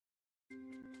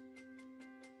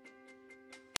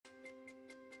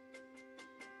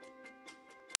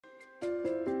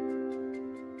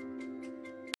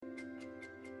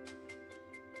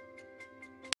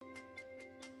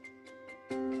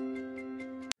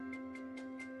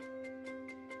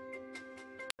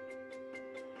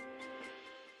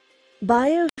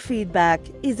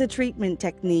Biofeedback is a treatment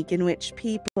technique in which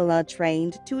people are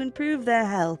trained to improve their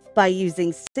health by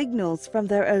using signals from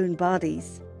their own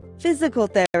bodies. Physical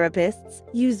therapists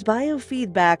use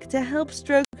biofeedback to help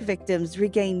stroke victims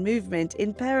regain movement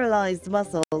in paralyzed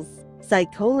muscles.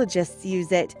 Psychologists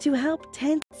use it to help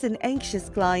tense and anxious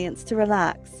clients to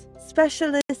relax.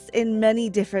 Specialists in many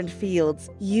different fields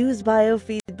use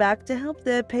biofeedback to help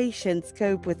their patients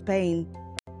cope with pain.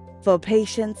 For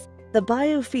patients, the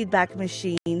biofeedback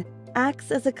machine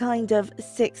acts as a kind of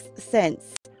sixth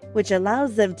sense, which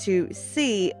allows them to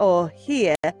see or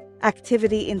hear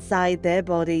activity inside their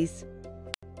bodies.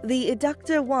 The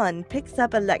eductor 1 picks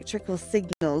up electrical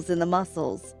signals in the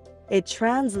muscles. It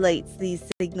translates these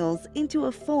signals into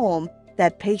a form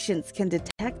that patients can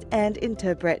detect and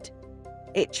interpret.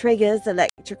 It triggers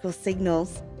electrical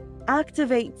signals,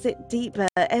 activates it deeper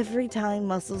every time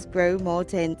muscles grow more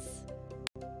tense.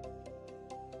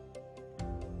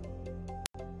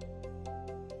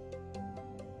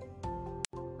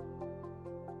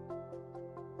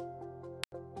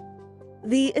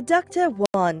 The eductor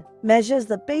 1 measures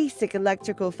the basic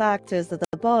electrical factors of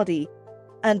the body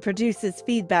and produces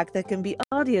feedback that can be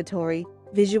auditory,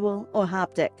 visual, or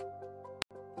haptic.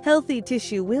 Healthy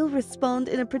tissue will respond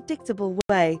in a predictable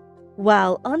way,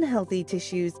 while unhealthy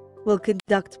tissues will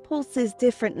conduct pulses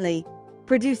differently,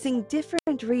 producing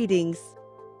different readings.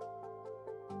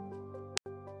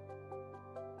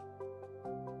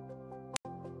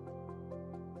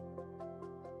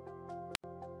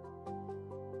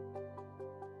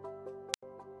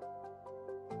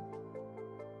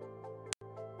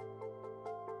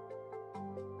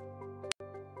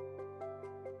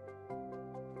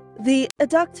 The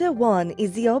eductor 1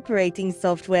 is the operating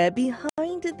software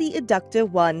behind the eductor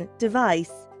 1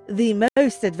 device, the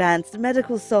most advanced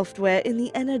medical software in the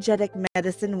energetic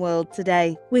medicine world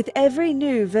today. With every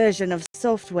new version of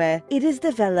software, it is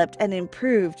developed and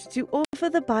improved to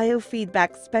offer the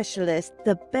biofeedback specialist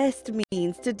the best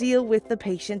means to deal with the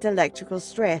patient electrical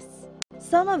stress.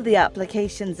 Some of the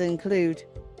applications include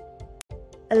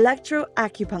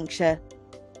electroacupuncture,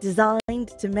 designed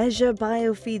to measure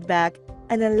biofeedback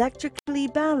and electrically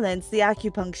balance the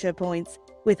acupuncture points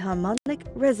with harmonic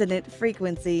resonant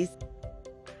frequencies.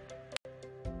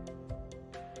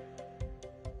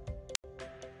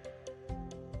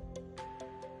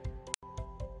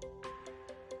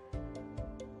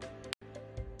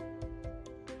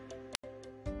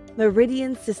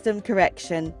 Meridian system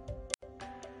correction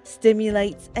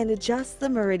stimulates and adjusts the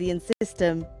meridian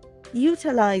system,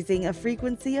 utilizing a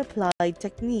frequency applied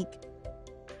technique.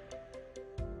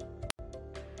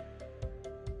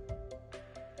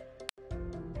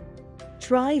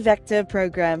 Tri-vector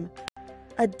program,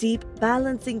 a deep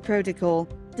balancing protocol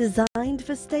designed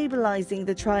for stabilizing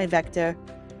the tri-vector,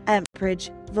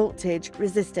 amperage, voltage,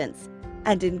 resistance,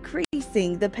 and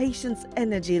increasing the patient's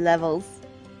energy levels.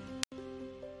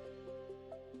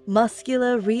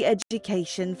 Muscular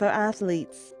re-education for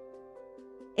athletes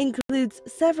includes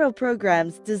several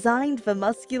programs designed for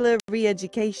muscular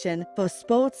re-education for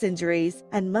sports injuries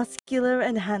and muscular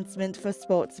enhancement for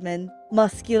sportsmen,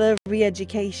 muscular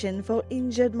re-education for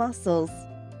injured muscles,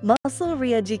 muscle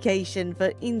re-education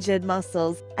for injured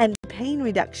muscles, and pain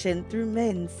reduction through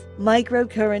MENS,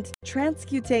 microcurrent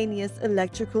transcutaneous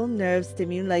electrical nerve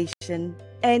stimulation,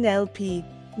 NLP,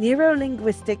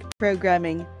 neuro-linguistic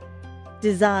programming,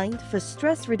 designed for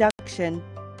stress reduction,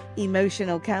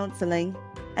 emotional counseling,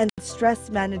 and stress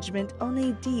management on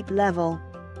a deep level.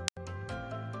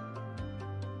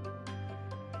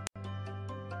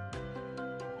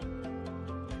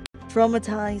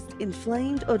 Traumatized,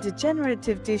 inflamed, or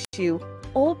degenerative tissue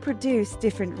all produce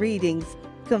different readings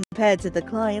compared to the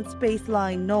client's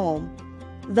baseline norm.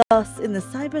 Thus, in the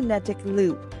cybernetic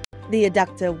loop, the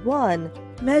eductor 1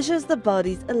 measures the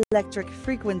body's electric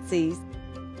frequencies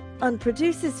and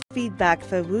produces feedback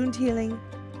for wound healing,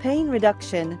 pain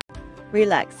reduction,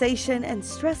 relaxation, and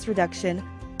stress reduction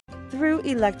through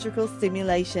electrical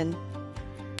stimulation.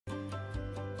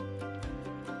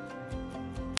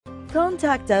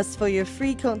 Contact us for your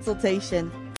free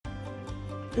consultation.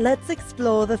 Let's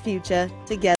explore the future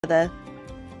together.